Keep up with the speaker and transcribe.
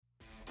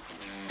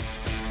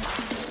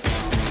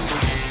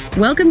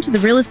Welcome to the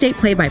Real Estate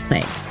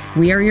Play-by-Play.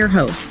 We are your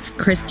hosts,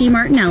 Christy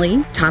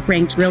Martinelli,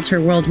 top-ranked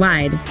realtor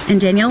worldwide, and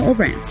Danielle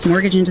Olbrantz,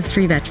 mortgage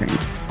industry veteran.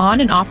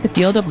 On and off the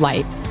field of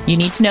life, you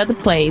need to know the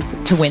plays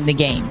to win the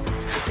game.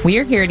 We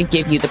are here to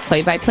give you the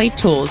play-by-play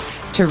tools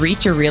to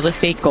reach your real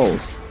estate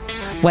goals.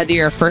 Whether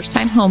you're a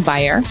first-time home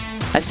buyer,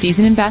 a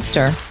seasoned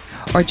investor,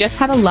 or just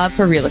have a love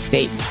for real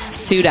estate,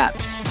 suit up.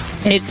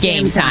 It's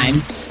game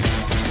time.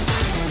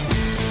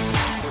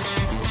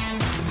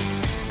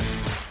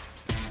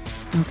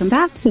 Welcome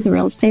back to the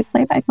Real Estate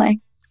Play-by-Play.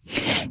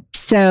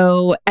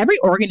 So every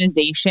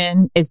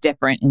organization is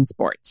different in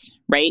sports,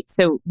 right?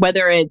 So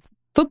whether it's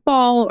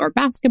football or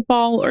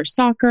basketball or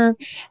soccer,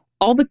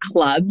 all the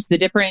clubs, the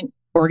different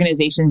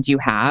organizations you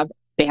have,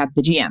 they have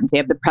the GMs, they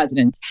have the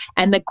presidents,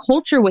 and the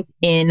culture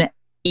within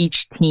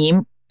each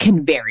team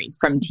can vary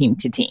from team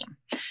to team,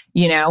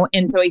 you know?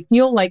 And so I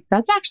feel like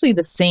that's actually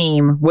the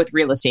same with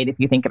real estate if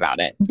you think about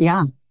it.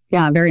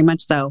 Yeah, very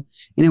much so.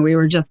 You know, we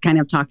were just kind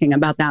of talking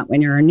about that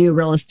when you're a new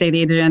real estate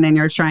agent and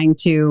you're trying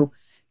to,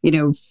 you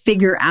know,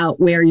 figure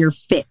out where your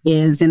fit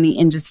is in the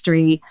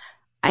industry.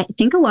 I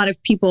think a lot of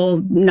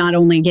people not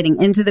only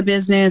getting into the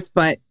business,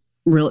 but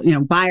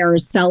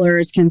buyers,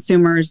 sellers,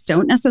 consumers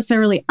don't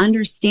necessarily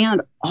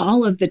understand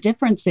all of the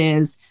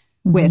differences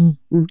with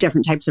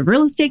different types of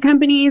real estate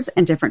companies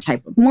and different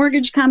type of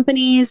mortgage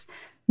companies.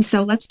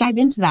 So let's dive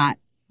into that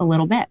a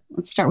little bit.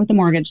 Let's start with the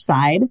mortgage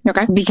side.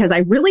 Okay. Because I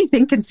really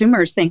think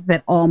consumers think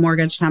that all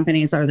mortgage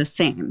companies are the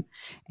same.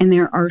 And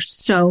there are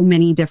so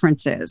many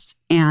differences.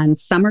 And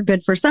some are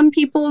good for some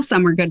people,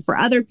 some are good for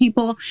other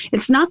people.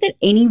 It's not that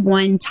any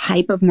one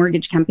type of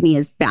mortgage company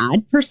is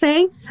bad per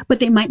se, but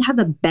they might have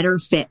a better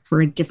fit for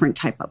a different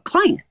type of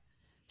client.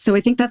 So I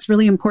think that's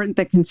really important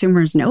that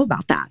consumers know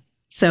about that.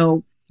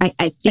 So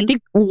I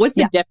think what's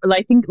the difference?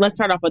 I think let's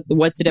start off with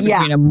what's the difference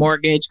between a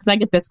mortgage? Because I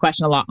get this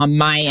question a lot on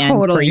my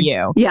end for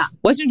you. Yeah.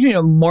 What's between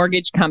a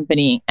mortgage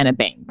company and a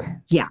bank?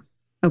 Yeah.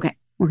 Okay.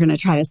 We're going to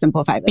try to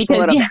simplify this because,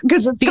 a little bit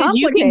because it's because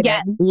you can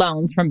get complicated.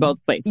 loans from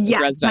both places.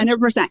 Yes,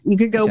 100%. You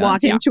could go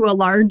walk into a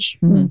large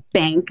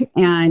bank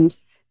and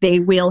they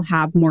will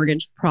have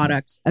mortgage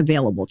products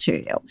available to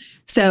you.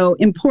 So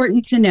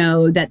important to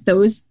know that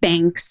those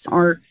banks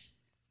are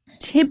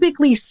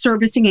typically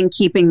servicing and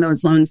keeping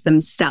those loans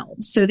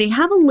themselves. So they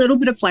have a little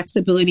bit of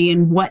flexibility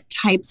in what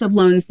types of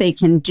loans they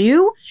can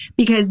do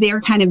because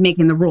they're kind of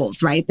making the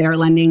rules, right? They're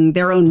lending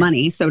their own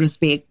money, so to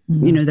speak,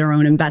 you know, their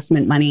own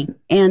investment money.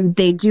 And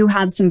they do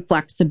have some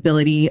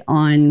flexibility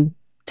on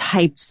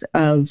types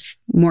of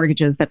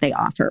mortgages that they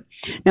offer.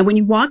 Now, when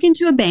you walk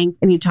into a bank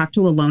and you talk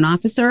to a loan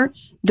officer,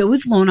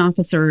 those loan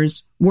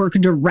officers work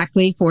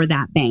directly for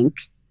that bank.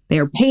 They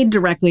are paid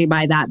directly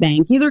by that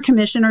bank, either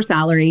commission or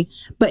salary.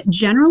 But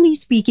generally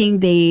speaking,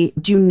 they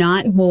do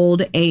not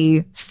hold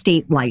a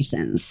state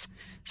license.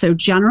 So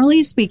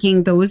generally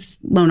speaking, those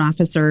loan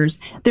officers,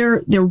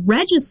 they're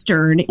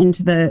registered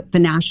into the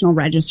National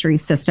Registry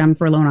System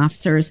for loan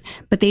officers,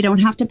 but they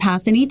don't have to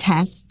pass any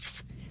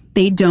tests.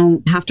 They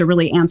don't have to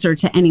really answer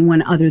to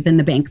anyone other than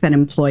the bank that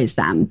employs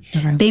them.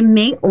 Okay. They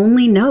may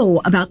only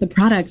know about the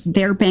products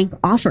their bank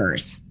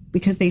offers,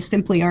 because they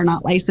simply are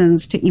not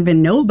licensed to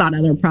even know about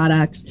other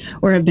products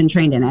or have been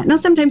trained in it. Now,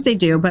 sometimes they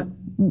do, but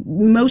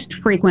most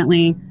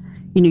frequently,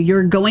 you know,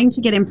 you're going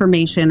to get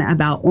information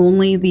about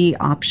only the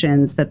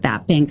options that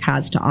that bank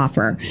has to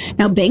offer.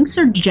 Now, banks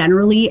are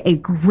generally a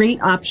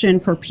great option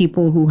for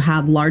people who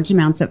have large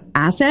amounts of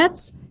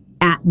assets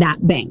at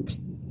that bank.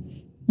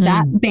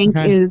 That bank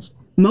is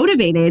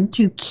motivated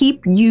to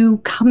keep you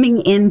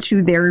coming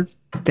into their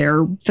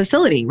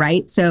facility,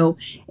 right? So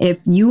if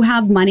you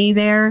have money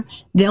there,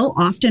 they'll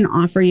often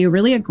offer you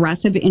really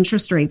aggressive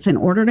interest rates in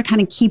order to kind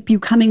of keep you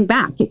coming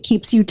back. It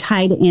keeps you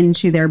tied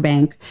into their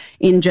bank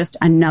in just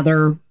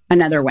another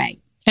way.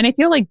 And I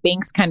feel like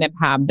banks kind of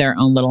have their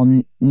own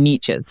little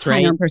niches,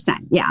 right?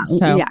 100%. Yeah.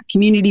 So. Yeah.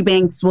 Community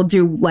banks will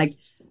do like,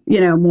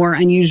 you know, more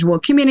unusual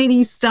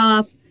community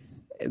stuff.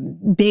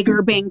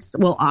 Bigger banks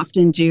will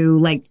often do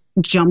like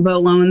jumbo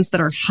loans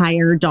that are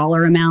higher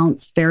dollar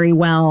amounts very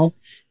well.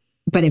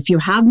 But if you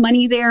have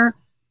money there,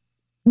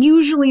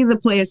 usually the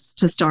place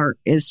to start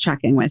is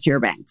checking with your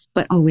bank.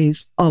 But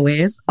always,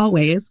 always,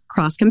 always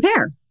cross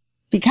compare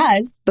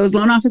because those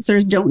loan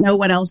officers don't know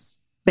what else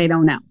they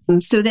don't know.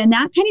 So then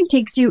that kind of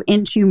takes you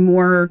into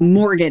more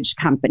mortgage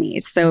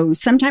companies. So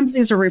sometimes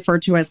these are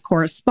referred to as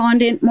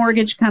correspondent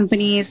mortgage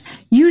companies.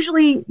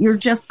 Usually you're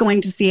just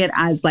going to see it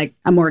as like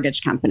a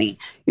mortgage company.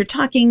 You're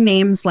talking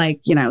names like,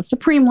 you know,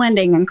 Supreme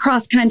Lending and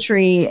Cross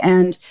Country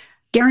and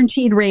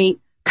Guaranteed Rate.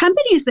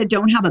 Companies that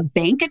don't have a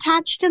bank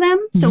attached to them.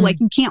 So like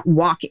you can't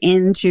walk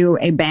into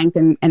a bank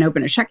and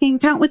open a checking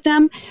account with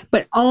them,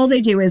 but all they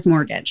do is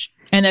mortgage.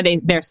 And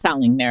then they're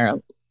selling their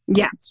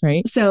loans,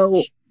 right?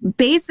 So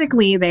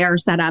basically they are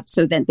set up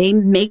so that they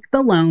make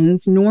the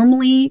loans.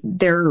 Normally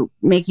they're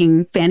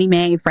making Fannie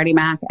Mae, Freddie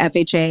Mac,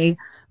 FHA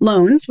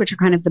loans, which are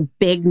kind of the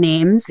big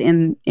names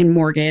in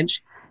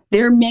mortgage.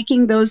 They're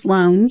making those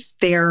loans.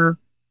 They're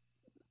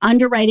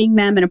underwriting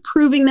them and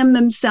approving them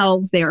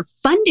themselves. They are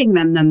funding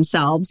them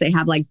themselves. They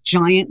have like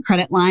giant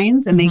credit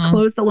lines and they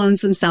close the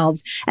loans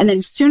themselves. And then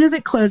as soon as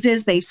it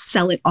closes, they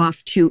sell it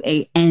off to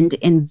an end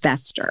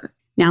investor.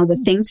 Now, the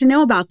thing to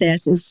know about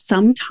this is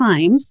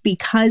sometimes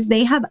because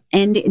they have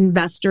end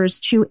investors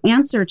to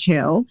answer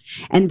to,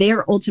 and they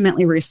are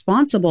ultimately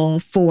responsible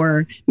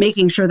for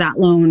making sure that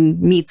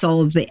loan meets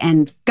all of the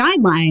end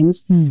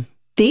guidelines,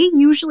 they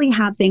usually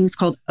have things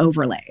called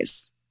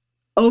overlays.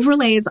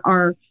 Overlays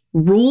are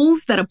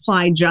rules that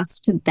apply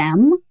just to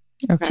them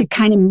to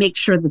kind of make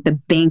sure that the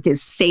bank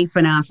is safe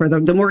enough or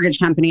the mortgage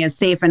company is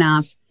safe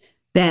enough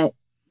that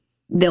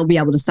they'll be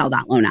able to sell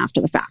that loan after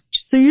the fact.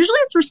 So usually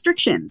it's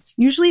restrictions.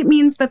 Usually it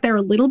means that they're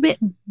a little bit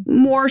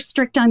more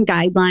strict on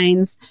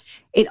guidelines.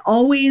 It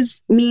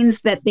always means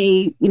that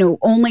they,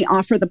 only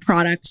offer the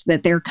products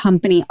that their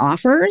company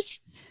offers.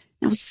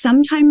 Now,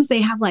 sometimes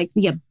they have like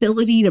the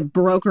ability to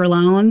broker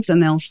loans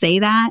and they'll say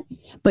that,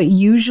 but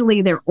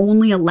usually they're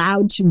only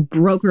allowed to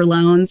broker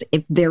loans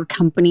if their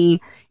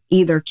company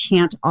either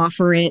can't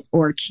offer it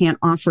or can't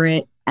offer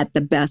it at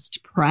the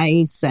best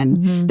price.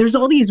 And there's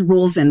all these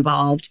rules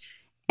involved.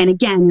 And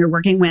again, you're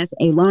working with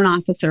a loan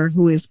officer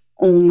who is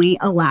only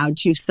allowed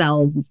to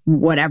sell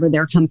whatever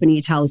their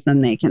company tells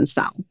them they can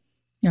sell.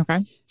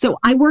 Okay. So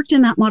I worked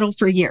in that model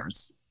for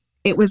years.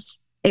 It was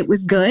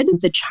good.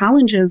 The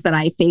challenges that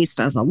I faced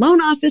as a loan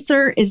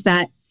officer is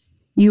that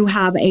you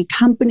have a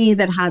company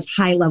that has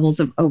high levels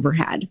of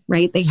overhead,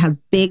 right? They have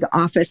big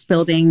office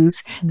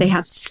buildings. They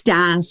have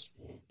staff.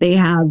 They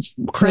have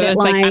credit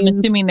lines. I'm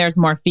assuming there's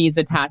more fees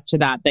attached to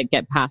that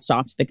get passed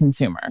off to the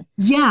consumer.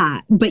 Yeah,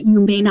 but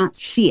you may not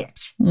see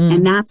it.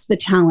 And that's the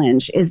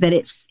challenge, is that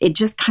it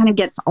just kind of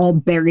gets all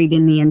buried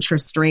in the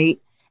interest rate.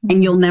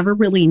 And you'll never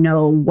really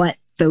know what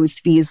those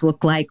fees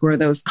look like or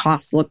those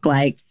costs look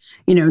like.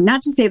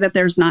 Not to say that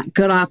there's not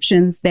good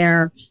options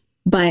there,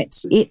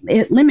 but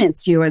it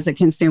limits you as a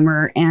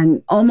consumer.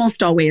 And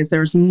almost always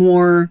there's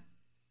more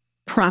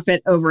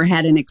profit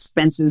overhead and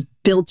expenses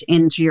built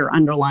into your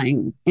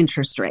underlying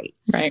interest rate.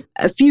 Right.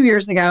 A few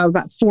years ago,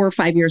 about 4 or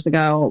 5 years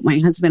ago, my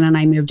husband and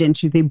I moved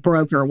into the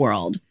broker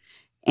world.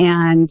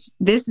 And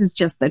this is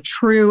just the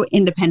true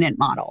independent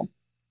model.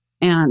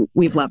 And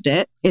we've loved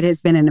it. It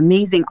has been an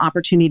amazing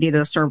opportunity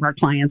to serve our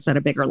clients at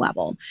a bigger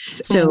level.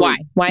 So why?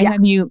 Why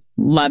have you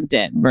loved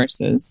it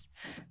versus?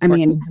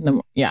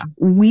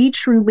 We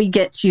truly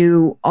get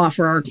to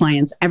offer our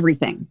clients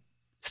everything.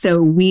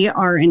 So we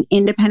are an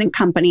independent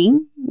company.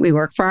 We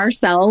work for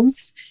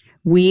ourselves.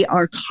 We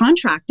are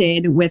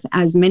contracted with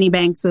as many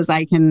banks as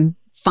I can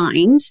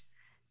find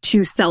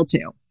to sell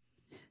to.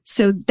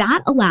 So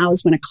that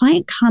allows, when a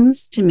client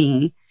comes to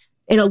me,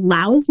 it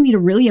allows me to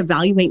really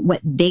evaluate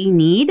what they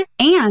need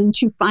and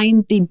to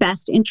find the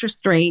best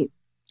interest rate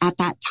at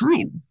that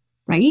time,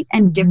 right?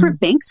 And different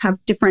banks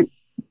have different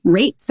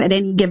rates at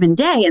any given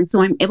day. And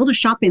so I'm able to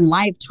shop in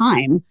live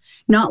time,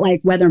 not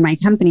like whether my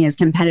company is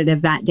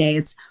competitive that day.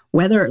 It's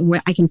whether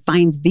I can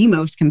find the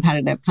most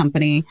competitive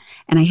company.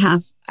 And I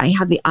have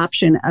the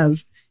option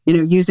of,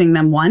 using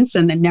them once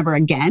and then never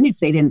again if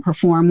they didn't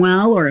perform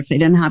well or if they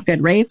didn't have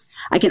good rates.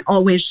 I can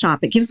always shop.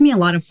 It gives me a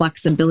lot of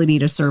flexibility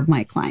to serve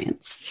my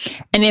clients.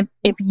 And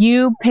if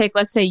you pick,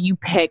 let's say you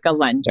pick a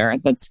lender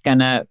that's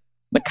a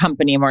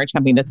mortgage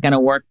company that's going to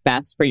work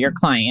best for your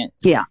client.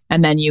 Yeah.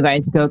 And then you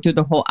guys go through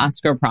the whole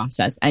escrow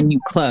process and you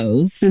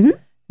close.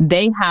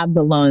 They have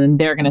the loan and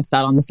they're going to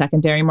sell on the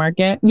secondary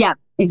market. Yeah,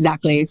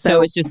 exactly.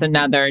 So it's just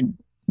another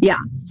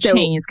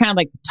chain. It's kind of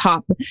like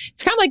top.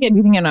 It's kind of like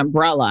using an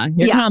umbrella.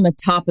 You're kind of on the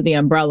top of the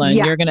umbrella and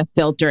you're going to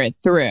filter it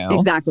through.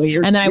 Exactly.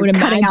 And then I would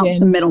cutting imagine out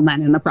some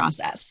middlemen in the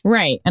process.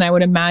 Right. And I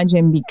would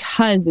imagine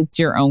because it's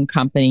your own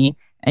company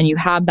and you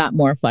have that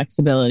more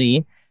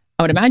flexibility,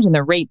 I would imagine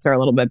the rates are a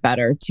little bit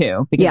better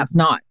too, because it's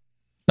not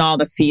all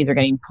the fees are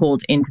getting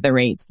pulled into the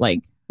rates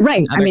like.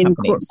 Right. I mean,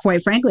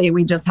 quite frankly,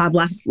 we just have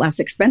less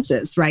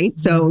expenses, right?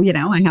 So,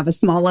 I have a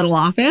small little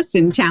office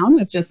in town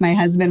with just my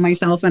husband,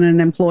 myself, and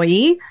an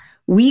employee.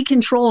 We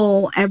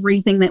control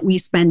everything that we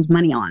spend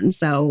money on.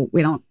 So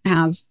we don't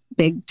have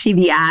big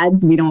TV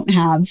ads. We don't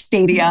have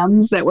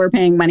stadiums that we're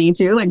paying money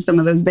to, like some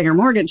of those bigger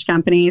mortgage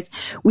companies.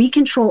 We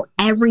control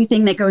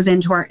everything that goes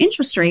into our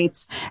interest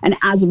rates. And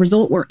as a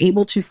result, we're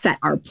able to set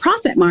our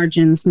profit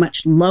margins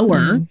much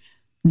lower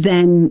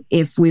than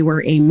if we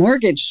were a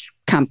mortgage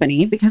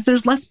company because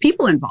there's less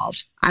people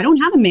involved. I don't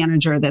have a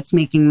manager that's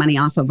making money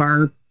off of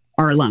our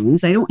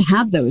loans. I don't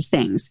have those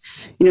things.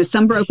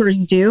 Some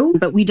brokers do,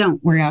 but we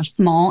don't. We're a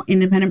small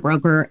independent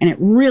broker and it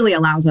really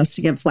allows us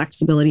to give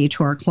flexibility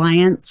to our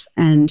clients.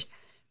 And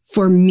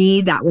for me,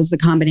 that was the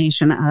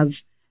combination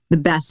of the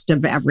best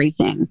of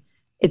everything.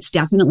 It's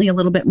definitely a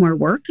little bit more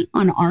work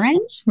on our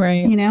end,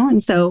 right?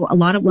 And so a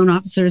lot of loan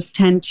officers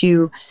tend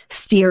to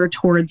steer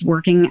towards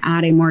working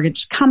at a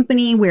mortgage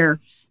company where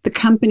the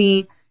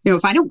company,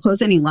 if I don't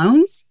close any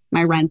loans,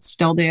 my rents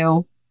still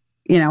due.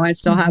 I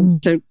still have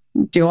to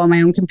do all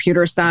my own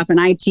computer stuff and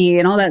IT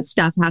and all that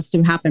stuff has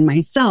to happen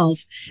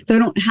myself. So I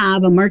don't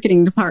have a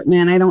marketing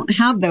department. I don't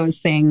have those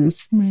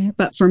things. Right.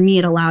 But for me,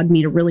 it allowed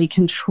me to really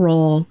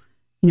control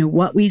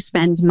what we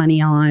spend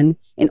money on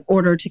in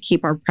order to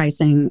keep our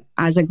pricing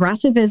as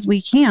aggressive as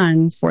we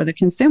can for the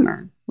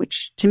consumer,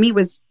 which to me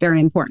was very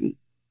important.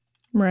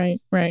 Right.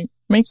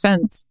 Makes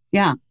sense.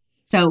 Yeah.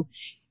 So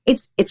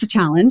it's a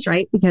challenge,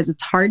 right? Because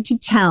it's hard to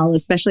tell,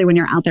 especially when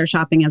you're out there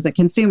shopping as a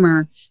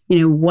consumer,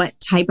 what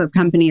type of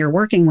company you're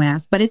working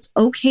with, but it's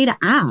okay to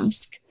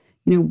ask,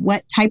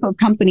 what type of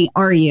company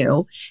are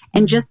you?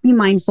 And just be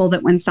mindful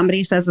that when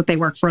somebody says that they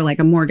work for like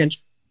a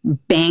mortgage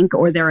bank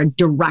or they're a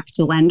direct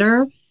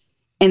lender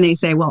and they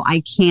say, well,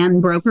 I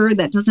can broker,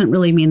 that doesn't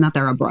really mean that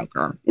they're a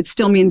broker. It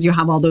still means you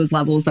have all those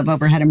levels of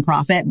overhead and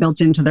profit built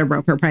into their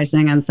broker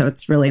pricing. And so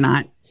it's really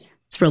not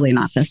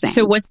the same.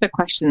 So what's the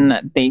question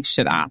that they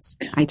should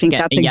ask? I think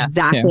that's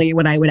exactly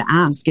what I would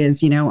ask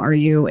is, are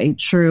you a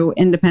true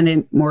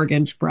independent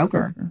mortgage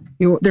broker?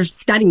 There's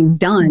studies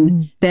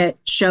done that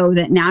show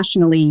that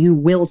nationally you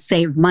will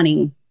save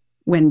money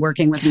when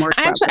working with mortgage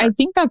brokers. Actually, I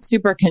think that's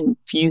super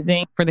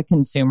confusing for the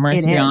consumer,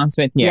 to be honest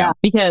with you,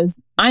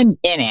 because I'm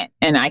in it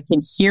and I can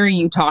hear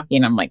you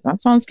talking. I'm like,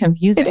 that sounds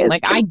confusing.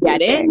 Like, confusing. I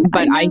get it,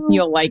 but I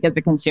feel like as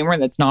a consumer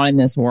that's not in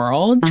this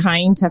world,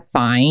 trying to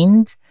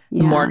find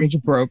the mortgage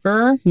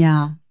broker.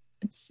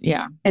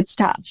 It's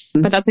tough.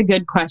 But that's a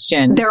good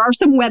question. There are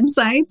some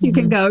websites you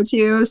can go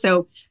to.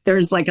 So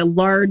there's like a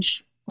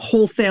large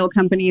wholesale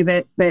company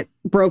that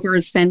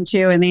brokers send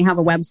to, and they have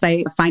a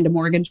website,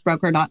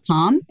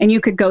 findamortgagebroker.com. And you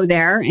could go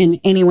there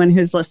and anyone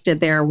who's listed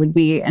there would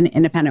be an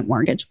independent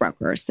mortgage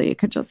broker. So you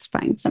could just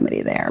find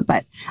somebody there.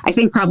 But I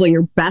think probably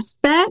your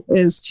best bet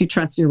is to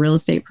trust your real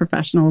estate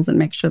professionals and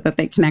make sure that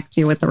they connect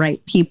you with the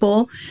right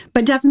people.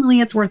 But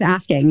definitely it's worth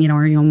asking,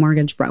 are you a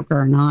mortgage broker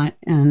or not?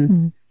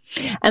 And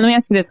let me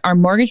ask you this, are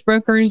mortgage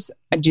brokers,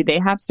 do they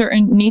have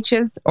certain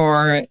niches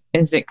or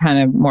is it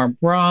kind of more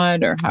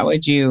broad, or how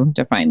would you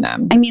define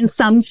them? I mean,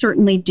 some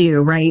certainly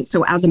do, right?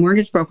 So as a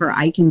mortgage broker,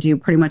 I can do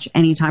pretty much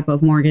any type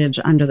of mortgage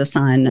under the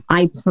sun.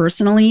 I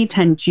personally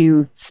tend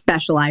to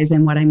specialize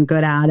in what I'm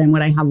good at and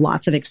what I have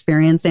lots of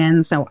experience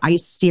in. So I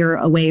steer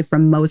away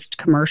from most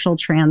commercial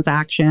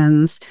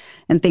transactions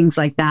and things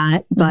like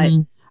that. But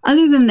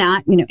other than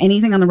that,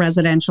 anything on the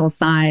residential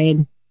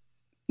side,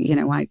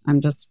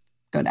 I'm just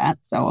good at.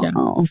 So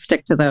I'll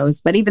stick to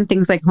those. But even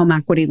things like home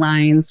equity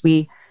lines,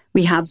 we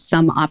have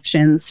some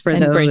options for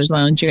those. Bridge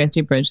loans. You guys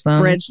do bridge loans?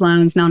 Bridge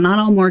loans. Now, not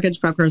all mortgage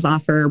brokers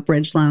offer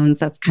bridge loans.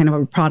 That's kind of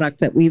a product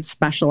that we've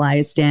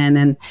specialized in.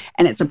 And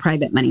it's a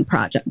private money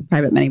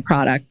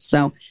product.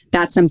 So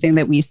that's something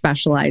that we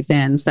specialize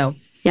in. So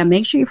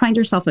make sure you find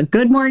yourself a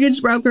good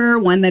mortgage broker,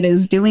 one that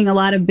is doing a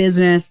lot of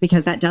business,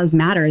 because that does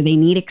matter. They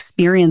need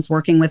experience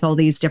working with all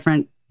these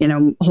different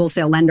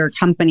wholesale lender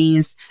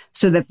companies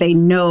so that they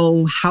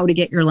know how to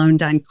get your loan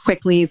done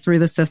quickly through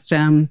the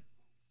system,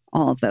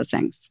 all of those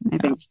things.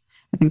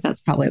 I think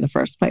that's probably the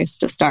first place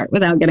to start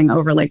without getting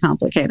overly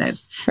complicated.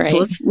 Right.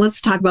 So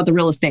let's talk about the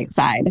real estate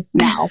side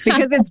now,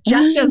 because it's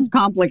just as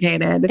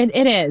complicated.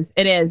 It is.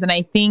 And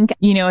I think, at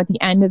the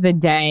end of the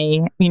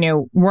day,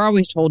 we're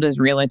always told as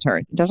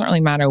realtors, it doesn't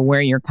really matter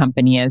where your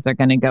company is, they're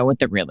going to go with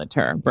the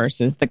realtor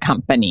versus the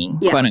company,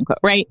 quote unquote,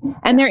 right?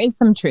 And there is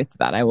some truth to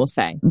that, I will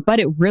say. But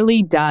it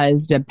really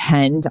does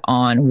depend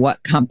on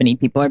what company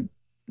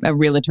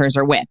realtors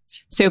are with.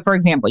 So for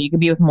example, you could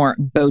be with more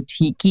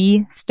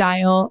boutique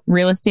style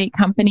real estate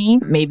company,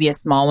 maybe a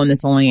small one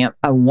that's only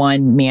a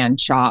one-man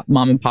shop,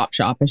 mom and pop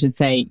shop, I should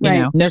say. You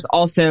know, there's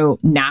also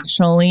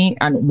nationally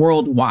and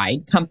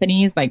worldwide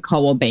companies like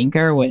Coldwell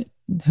Banker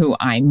who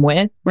I'm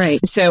with.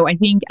 Right. So I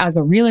think as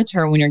a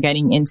realtor, when you're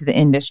getting into the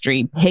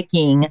industry,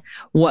 picking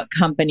what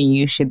company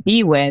you should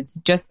be with,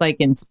 just like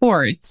in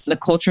sports, the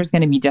culture is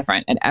going to be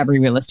different at every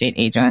real estate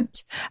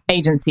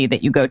agency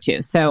that you go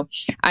to. So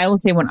I will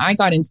say when I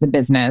got into the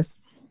business,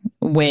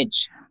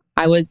 which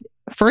I was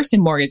first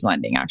in mortgage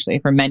lending actually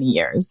for many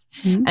years.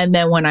 Mm-hmm. And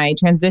then when I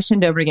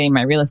transitioned over to getting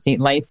my real estate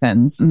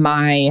license,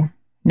 my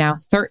now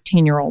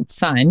 13-year-old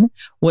son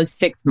was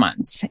 6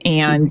 months.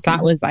 And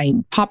that was, I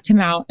popped him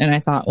out and I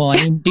thought, well, I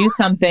need to do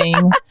something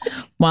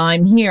while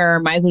I'm here.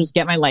 Might as well just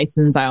get my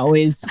license. I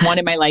always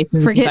wanted my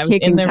license. Forget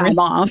taking time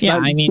off. Yeah,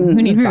 I mean,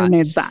 who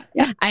needs that?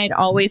 Yeah. I had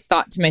always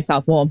thought to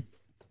myself, well,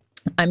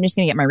 I'm just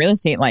going to get my real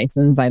estate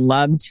license. I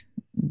loved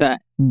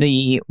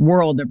the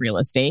world of real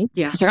estate.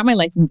 Yeah. So I got my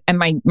license, and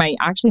my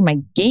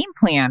game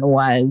plan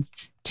was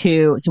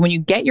so when you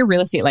get your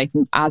real estate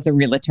license as a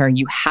realtor,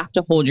 you have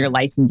to hold your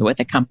license with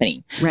a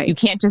company. Right. You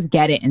can't just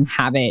get it and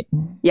have it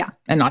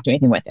and not do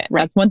anything with it.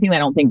 Right. That's one thing that I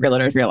don't think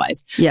realtors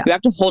realize. Yeah. You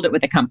have to hold it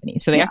with a company.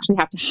 So they actually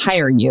have to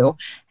hire you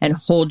and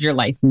hold your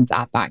license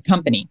at that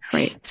company.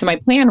 Right. So my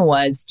plan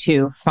was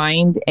to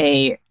find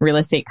a real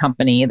estate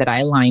company that I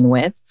align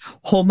with,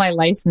 hold my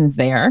license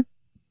there,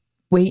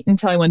 wait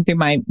until I went through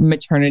my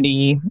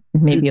maternity,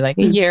 maybe like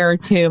a year or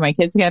two, my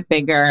kids get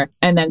bigger,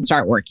 and then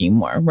start working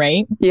more,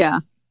 right? Yeah.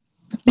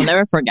 I'll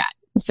never forget.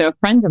 So a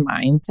friend of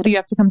mine said, you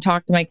have to come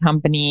talk to my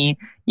company.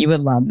 You would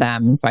love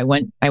them. And so I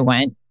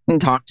went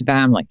and talk to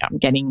them like I'm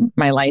getting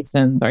my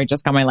license or I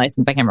just got my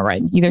license. I can't remember.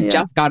 I either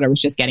just got it or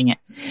was just getting it.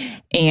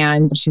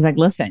 And she's like,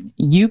 listen,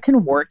 you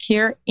can work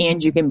here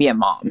and you can be a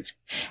mom.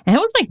 And it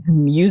was like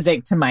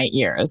music to my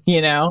ears.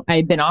 You know,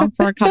 I'd been off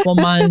for a couple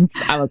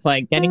months. I was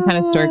like getting kind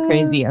of stir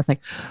crazy. I was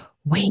like,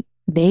 wait,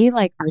 they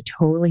like are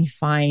totally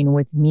fine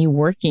with me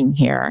working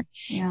here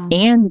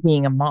and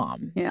being a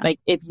mom. Yeah. Like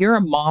if you're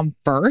a mom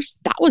first,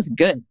 that was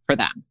good for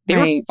them. They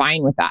were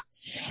fine with that.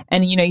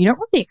 And, you know, you don't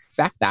really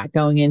expect that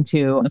going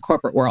into a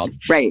corporate world.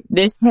 Right.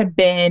 This had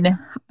been,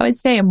 I would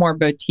say, a more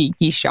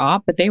boutique-y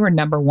shop, but they were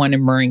number one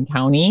in Marin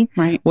County,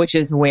 which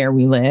is where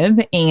we live.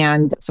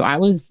 And so I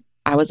was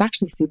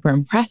actually super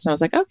impressed. I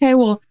was like, okay,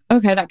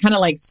 that kind of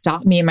like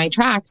stopped me in my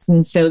tracks.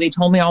 And so they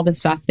told me all the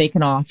stuff they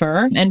can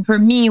offer. And for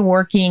me,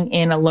 working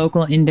in a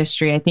local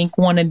industry, I think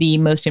one of the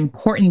most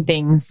important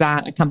things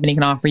that a company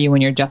can offer you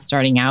when you're just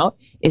starting out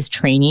is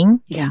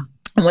training. Yeah.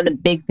 And one of the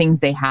big things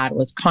they had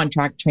was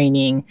contract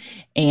training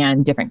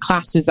and different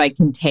classes I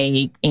can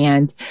take.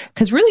 And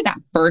because really that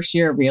first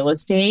year of real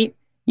estate,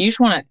 you just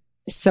want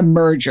to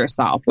submerge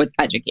yourself with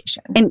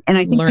education. And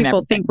I think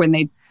people think when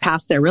they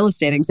pass their real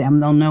estate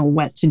exam, they'll know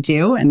what to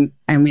do. And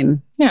I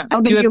mean, I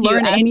don't think you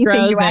learn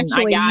anything you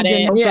actually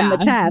didn't know from the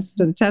test.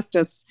 The test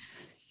just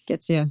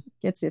gets you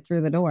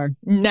through the door.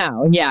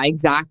 No, yeah,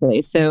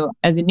 exactly. So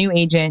as a new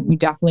agent, you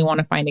definitely want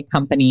to find a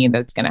company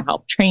that's going to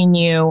help train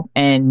you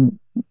and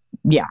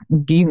you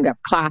can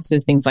have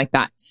classes, things like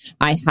that.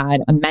 I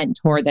had a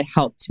mentor that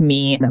helped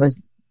me that was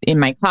in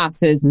my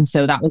classes. And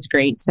so that was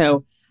great.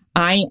 So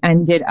I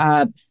ended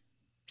up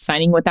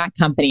signing with that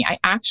company. I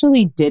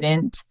actually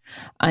didn't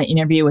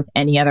interview with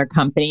any other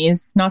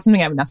companies. Not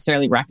something I would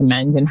necessarily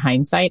recommend in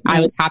hindsight. I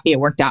was happy it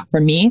worked out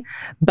for me,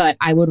 but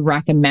I would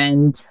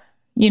recommend,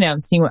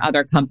 seeing what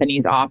other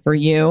companies offer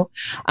you.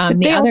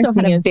 They also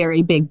had a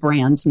very big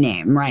brand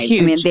name, right?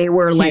 Huge, I mean, they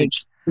were like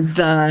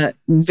the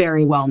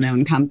very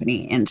well-known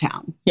company in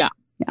town. Yeah.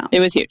 It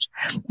was huge.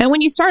 And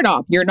when you start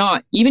off, you're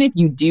not, even if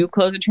you do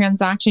close a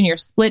transaction, your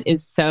split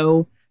is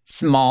so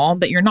small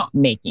that you're not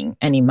making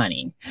any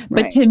money.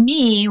 But to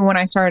me, when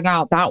I started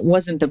out, that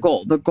wasn't the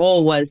goal. The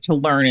goal was to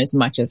learn as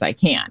much as I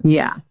can.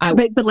 Yeah.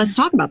 But let's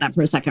talk about that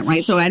for a second,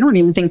 right? So I don't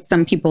even think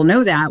some people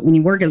know that when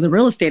you work as a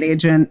real estate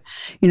agent,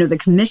 the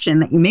commission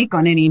that you make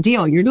on any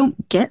deal, you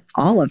don't get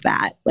all of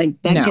that.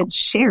 Like that gets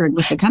shared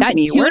with the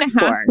company you work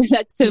for.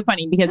 That's so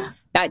funny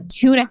because that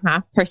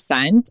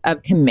 2.5%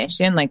 of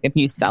commission, like if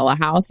you sell a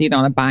house, either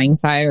on the buying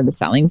side or the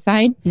selling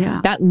side,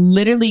 that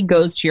literally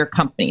goes to your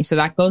company. So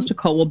that goes to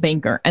Coldwell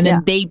Banker. And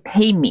then they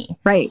pay me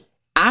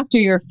after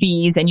your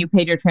fees and you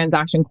paid your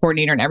transaction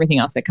coordinator and everything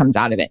else that comes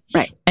out of it.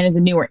 Right. And as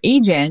a newer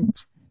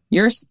agent,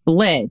 your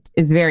split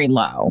is very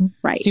low.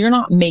 Right. So you're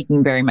not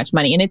making very much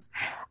money.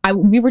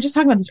 And we were just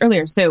talking about this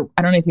earlier. So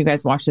I don't know if you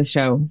guys watched the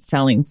show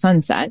Selling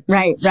Sunset.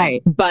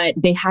 Right. But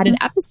they had an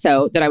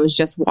episode that I was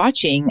just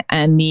watching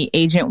and the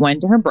agent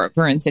went to her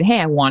broker and said, hey,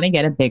 I want to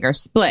get a bigger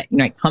split.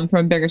 I come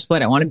from a bigger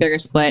split. I want a bigger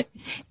split.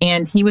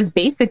 And he was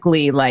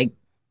basically like,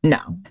 no,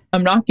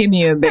 I'm not giving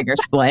you a bigger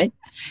split.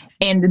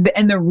 And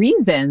the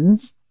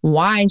reasons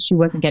why she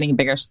wasn't getting a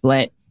bigger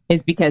split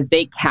is because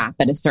they cap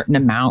at a certain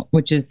amount,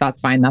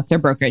 that's fine. That's their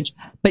brokerage.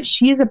 But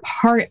she is a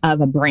part of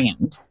a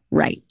brand.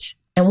 Right.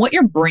 And what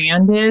your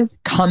brand is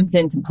comes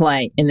into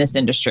play in this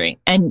industry.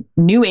 And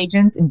new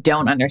agents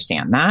don't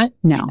understand that.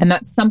 No. And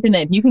that's something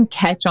that if you can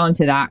catch on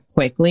to that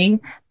quickly,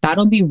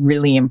 that'll be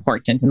really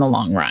important in the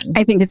long run.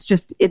 I think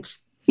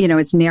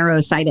it's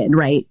narrow-sighted,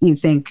 right? You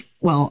think,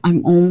 well,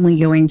 I'm only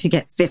going to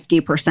get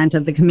 50%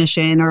 of the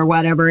commission or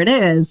whatever it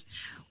is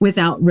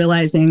without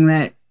realizing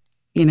that,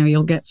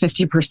 you'll get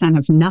 50%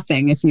 of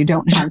nothing if you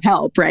don't have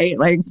help, right?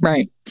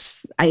 Right.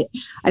 I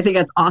think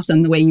that's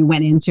awesome the way you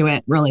went into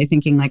it, really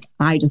thinking like,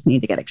 I just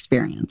need to get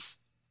experience.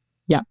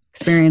 Yeah.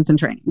 Experience and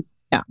training.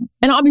 Yeah.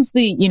 And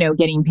obviously,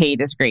 getting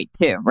paid is great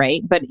too,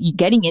 right? But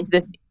getting into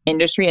this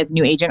industry as a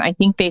new agent, I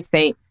think they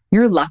say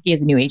you're lucky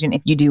as a new agent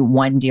if you do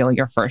one deal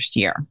your first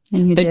year.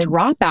 The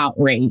dropout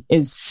rate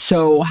is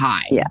so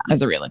high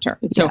as a realtor.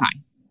 It's so high.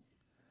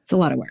 It's a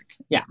lot of work.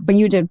 Yeah. But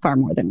you did far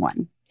more than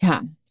one.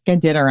 Yeah. I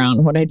did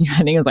around, what I do, I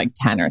think it was like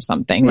 10 or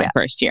something my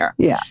first year.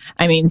 Yeah.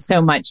 I mean, so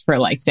much for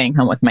like staying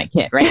home with my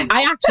kid, right?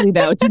 I actually,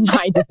 though, to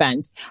my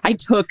defense, I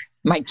took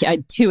my kid, I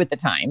had 2 at the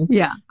time.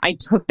 Yeah. I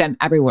took them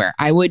everywhere.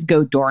 I would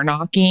go door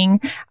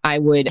knocking. I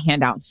would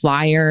hand out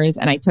flyers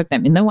and I took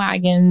them in the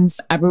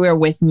wagons everywhere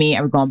with me.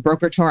 I would go on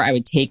broker tour. I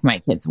would take my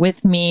kids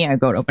with me. I would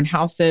go to open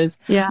houses.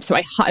 Yeah. So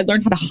I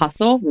learned how to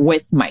hustle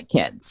with my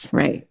kids.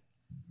 Right.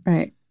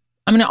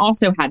 I mean, I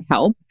also had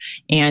help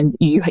and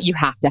you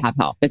have to have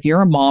help. If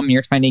you're a mom and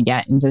you're trying to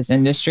get into this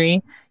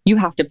industry, you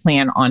have to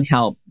plan on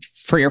help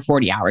for your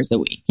 40 hours a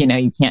week. You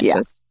can't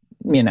just,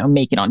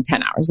 make it on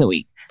 10 hours a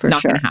week.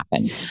 Not going to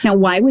happen. Now,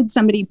 why would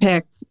somebody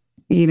pick,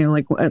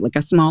 like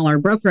a smaller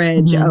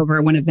brokerage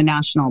over one of the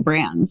national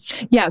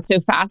brands? Yeah. So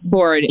fast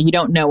forward, you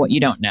don't know what you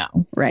don't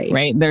know.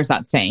 Right. There's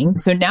that saying.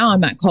 So now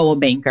I'm at Coldwell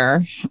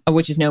Banker,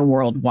 which is known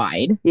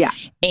worldwide. Yeah.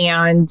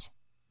 And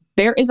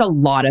there is a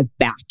lot of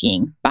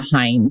backing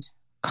behind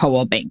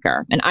Coldwell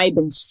Banker. And I've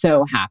been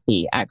so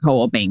happy at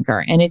Coldwell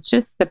Banker. And it's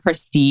just the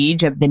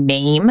prestige of the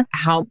name,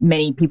 how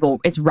many people,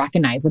 it's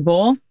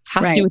recognizable,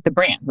 has to do with the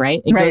brand,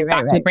 right? It goes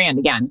back to the brand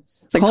again.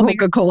 It's like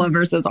Coca-Cola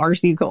versus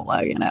RC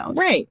Cola, you know?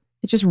 Right.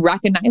 It's just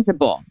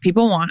recognizable.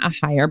 People want a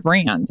higher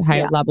brand, a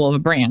higher level of a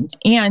brand.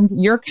 And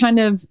you're kind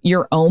of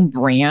your own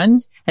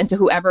brand. And so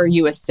whoever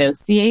you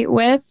associate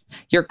with,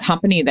 your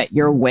company that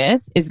you're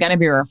with is going to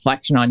be a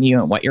reflection on you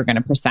and what you're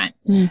going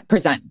to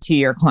present to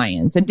your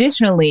clients.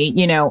 Additionally,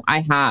 you know, I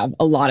have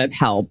a lot of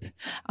help.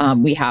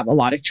 We have a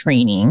lot of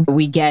training.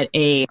 We get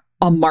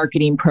on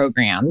marketing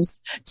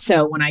programs.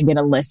 So when I get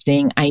a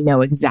listing, I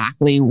know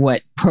exactly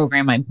what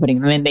program I'm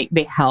putting them in.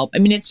 They help. I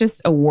mean, it's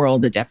just a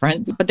world of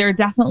difference, but there are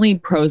definitely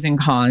pros and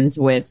cons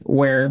with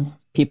where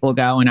people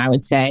go. And I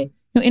would say,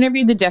 you know,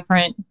 interview the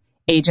different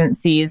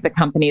agencies, the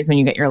companies when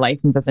you get your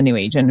license as a new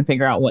agent and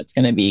figure out what's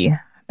going to be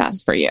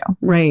best for you.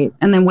 Right.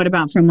 And then what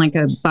about from like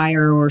a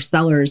buyer or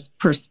seller's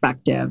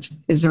perspective?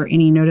 Is there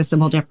any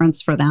noticeable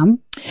difference for them?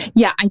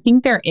 Yeah, I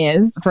think there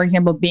is. For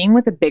example, being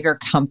with a bigger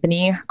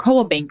company,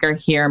 Coldwell Banker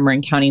here in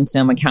Marin County and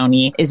Sonoma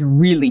County is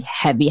really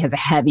heavy, has a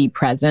heavy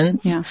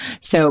presence. Yeah.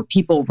 So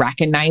people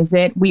recognize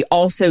it. We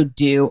also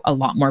do a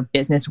lot more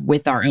business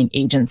with our own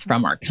agents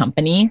from our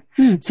company.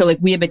 So like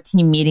we have a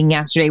team meeting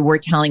yesterday. We're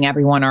telling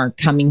everyone our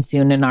coming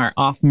soon and our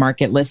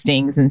off-market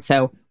listings. And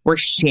so we're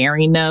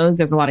sharing those.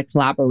 There's a lot of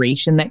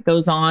collaboration that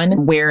goes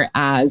on.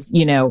 Whereas,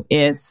 you know,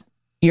 if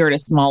you're at a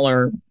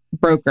smaller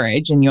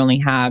brokerage and you only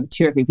have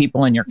 2 or 3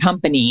 people in your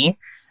company,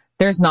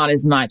 there's not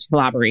as much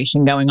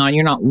collaboration going on.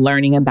 You're not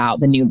learning about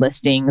the new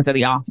listings or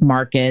the off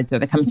markets or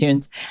the come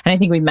soons. And I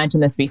think we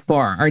mentioned this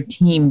before. Our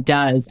team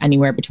does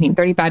anywhere between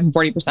 35 and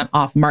 40%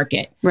 off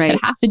market. Right.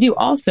 It has to do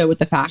also with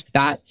the fact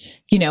that,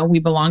 you know, we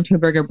belong to a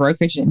bigger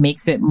brokerage. It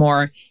makes it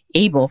more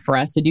able for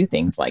us to do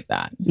things like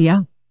that.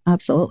 Yeah.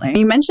 Absolutely.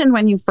 You mentioned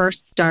when you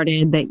first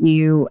started that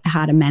you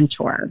had a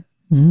mentor.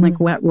 Like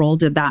what role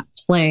did that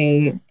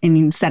play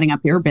in setting up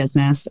your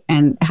business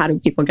and how do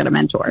people get a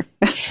mentor?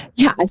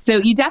 Yeah. So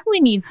you definitely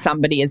need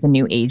somebody as a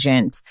new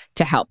agent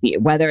to help you,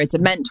 whether it's a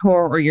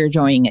mentor or you're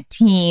joining a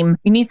team.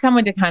 You need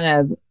someone to kind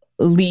of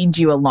lead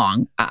you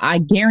along. I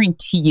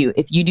guarantee you,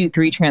 if you do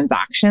 3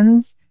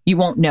 transactions, you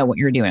won't know what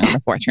you're doing on the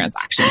 4th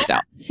transaction. So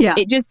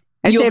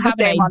you'll have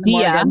an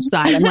idea. On the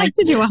side. I'd like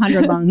to do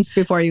 100 loans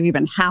before you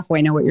even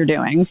halfway know what you're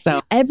doing. So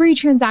every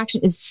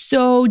transaction is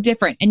so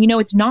different. And you know,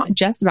 it's not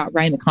just about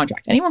writing the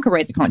contract. Anyone can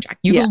write the contract.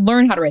 You can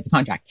learn how to write the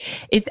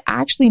contract. It's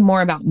actually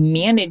more about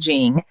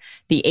managing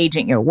the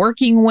agent you're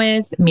working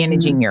with,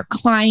 managing your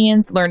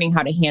clients, learning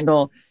how to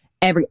handle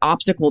every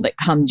obstacle that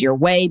comes your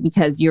way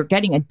because you're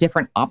getting a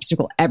different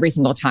obstacle every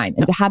single time.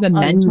 And to have a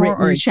mentor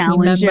or a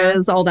challenges, team member,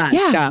 all that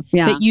stuff.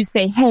 Yeah. That you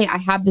say, hey, I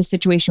have this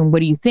situation. What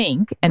do you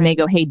think? And they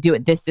go, hey, do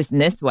it this,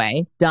 and this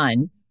way.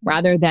 Done.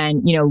 Rather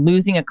than, you know,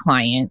 losing a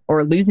client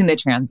or losing the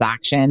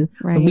transaction,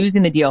 or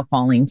losing the deal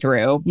falling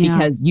through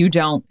because you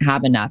don't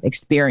have enough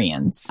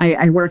experience.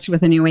 I worked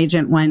with a new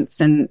agent once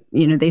and,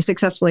 you know, they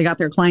successfully got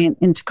their client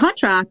into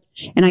contract.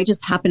 And I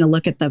just happened to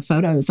look at the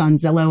photos on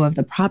Zillow of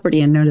the property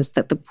and noticed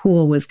that the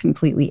pool was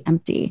completely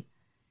empty.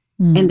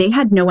 And they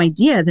had no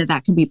idea that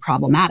that could be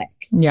problematic.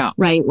 Yeah.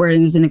 Right.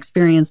 Whereas an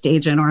experienced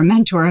agent or a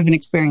mentor of an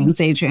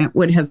experienced agent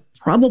would have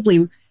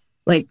probably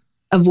like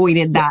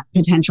avoided that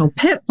potential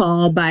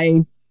pitfall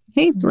by,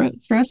 hey,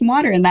 throw some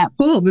water in that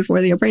pool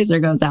before the appraiser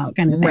goes out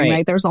kind of thing,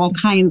 right? There's all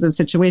kinds of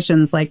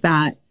situations like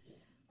that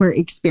where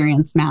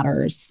experience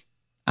matters.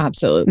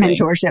 Absolutely.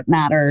 Mentorship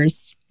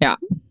matters. Yeah.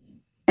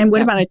 And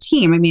what about a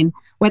team? I mean,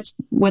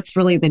 what's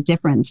really the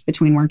difference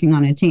between working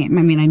on a team?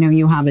 I mean, I know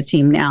you have a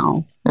team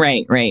now.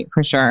 Right,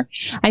 for sure.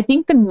 I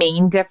think the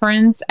main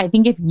difference, I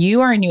think if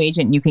you are a new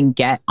agent, you can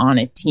get on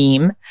a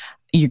team.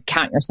 You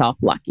count yourself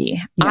lucky.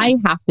 Yeah. I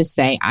have to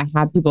say, I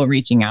have people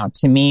reaching out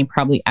to me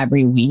probably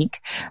every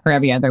week or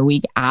every other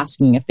week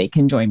asking if they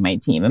can join my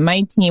team. And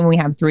my team, we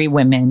have 3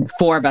 women,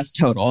 4 of us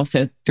total.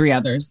 So 3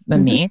 others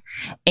than me.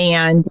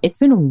 And it's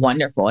been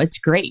wonderful. It's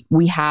great.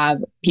 We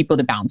have people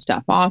to bounce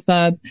stuff off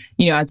of.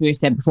 You know, as we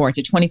said before, it's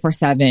a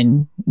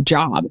 24/7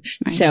 job.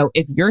 Right. So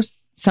if you're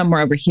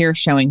somewhere over here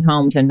showing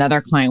homes, another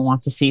client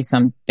wants to see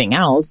something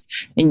else,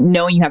 and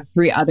knowing you have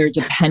 3 other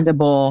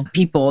dependable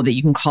people that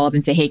you can call up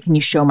and say, hey, can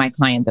you show my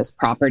client this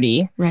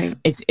property? Right.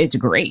 It's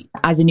great.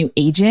 As a new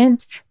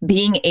agent,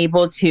 being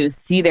able to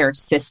see their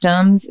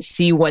systems,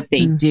 see what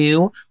they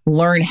do,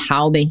 learn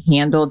how they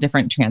handle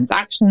different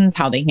transactions,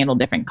 how they handle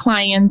different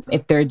clients,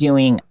 if they're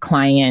doing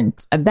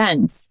client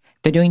events,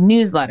 they're doing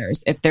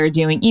newsletters, if they're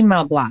doing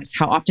email blasts,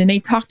 how often they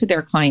talk to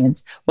their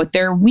clients, what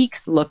their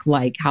weeks look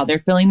like, how they're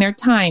filling their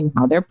time,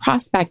 how they're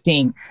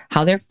prospecting,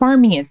 how their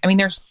farming is. I mean,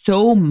 there's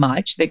so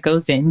much that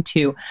goes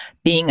into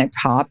being a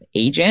top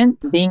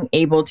agent. Being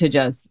able to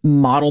just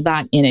model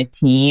that in a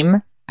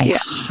team, I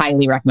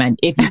highly recommend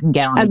if you can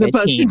get on as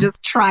opposed to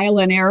just trial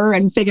and error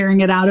and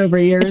figuring it out over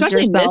years.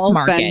 Especially in this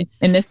market,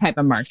 in this type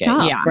of market.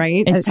 Tough,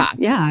 right? It's tough.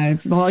 Yeah.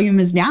 If volume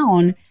is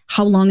down,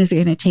 how long is it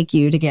going to take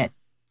you to get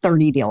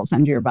 30 deals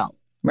under your belt?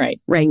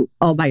 Right.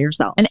 All by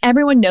yourself. And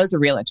everyone knows a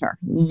realtor.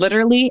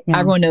 Literally,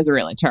 everyone knows a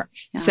realtor.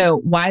 Yeah. So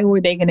why were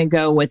they going to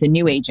go with a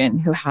new agent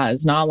who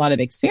has not a lot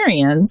of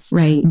experience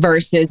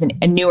versus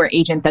a newer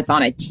agent that's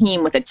on a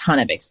team with a ton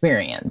of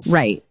experience?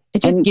 Right.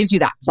 It just gives you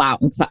that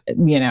clout and,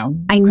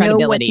 I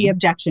know what the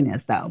objection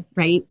is though,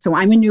 right? So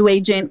I'm a new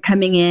agent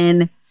coming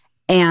in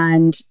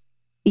and,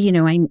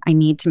 I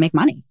need to make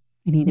money.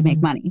 I need to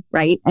make money,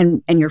 right?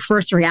 And your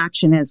first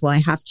reaction is, well,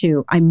 I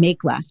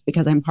make less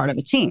because I'm part of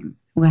a team.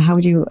 Well, how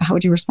would you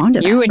respond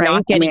to that? You are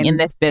not getting in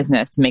this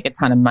business to make a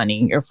ton of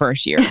money your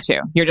first year or two.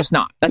 You're just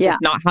not. That's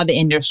just not how the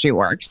industry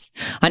works.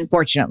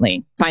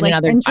 Unfortunately, I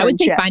would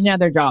say find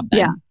another job then.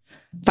 Yeah.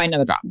 Find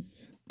another job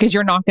because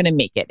you're not going to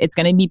make it. It's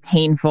going to be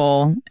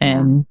painful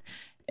and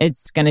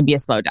it's going to be a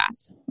slow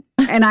death.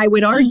 And I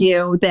would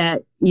argue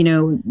that,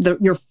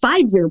 your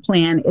 5-year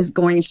plan is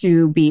going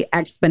to be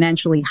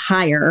exponentially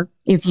higher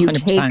if you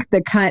 100%. Take the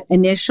cut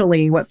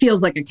initially, what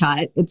feels like a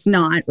cut. It's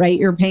not, right?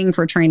 You're paying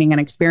for training and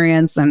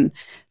experience and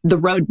the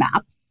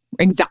roadmap.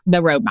 Exactly.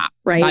 The roadmap.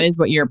 Right. That is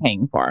what you're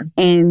paying for.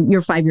 And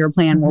your 5-year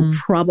plan will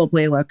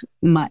probably look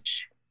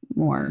much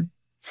more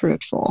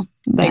fruitful.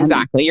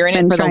 Exactly. You're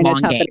in it for the long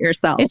game.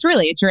 Yourself.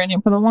 You're in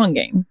it for the long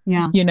game.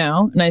 Yeah.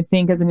 And I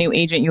think as a new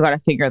agent, you got to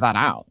figure that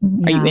out.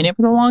 Yeah. Are you in it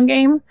for the long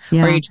game or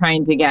are you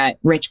trying to get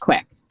rich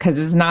quick? Because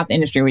this is not the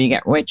industry where you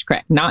get rich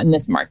quick. Not in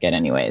this market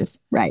anyways.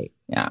 Right.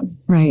 Yeah.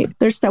 Right.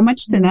 There's so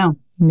much to know.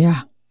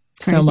 Yeah.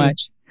 Crazy. So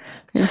much.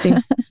 Crazy.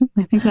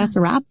 I think that's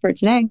a wrap for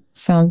today.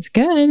 Sounds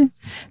good.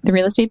 The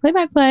Real Estate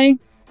Play-by-Play.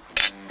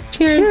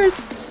 Cheers.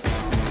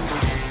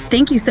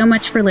 Thank you so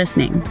much for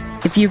listening.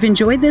 If you've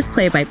enjoyed this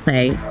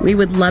play-by-play, we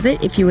would love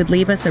it if you would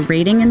leave us a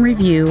rating and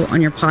review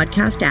on your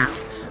podcast app,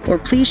 or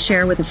please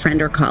share with a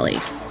friend or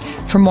colleague.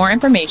 For more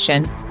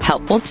information,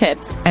 helpful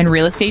tips, and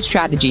real estate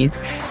strategies,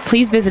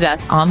 please visit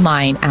us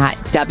online at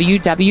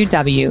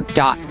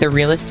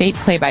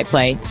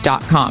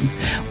www.therealestateplaybyplay.com,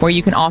 where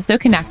you can also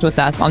connect with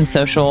us on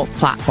social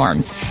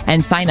platforms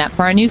and sign up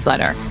for our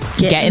newsletter.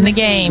 Get in the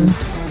game.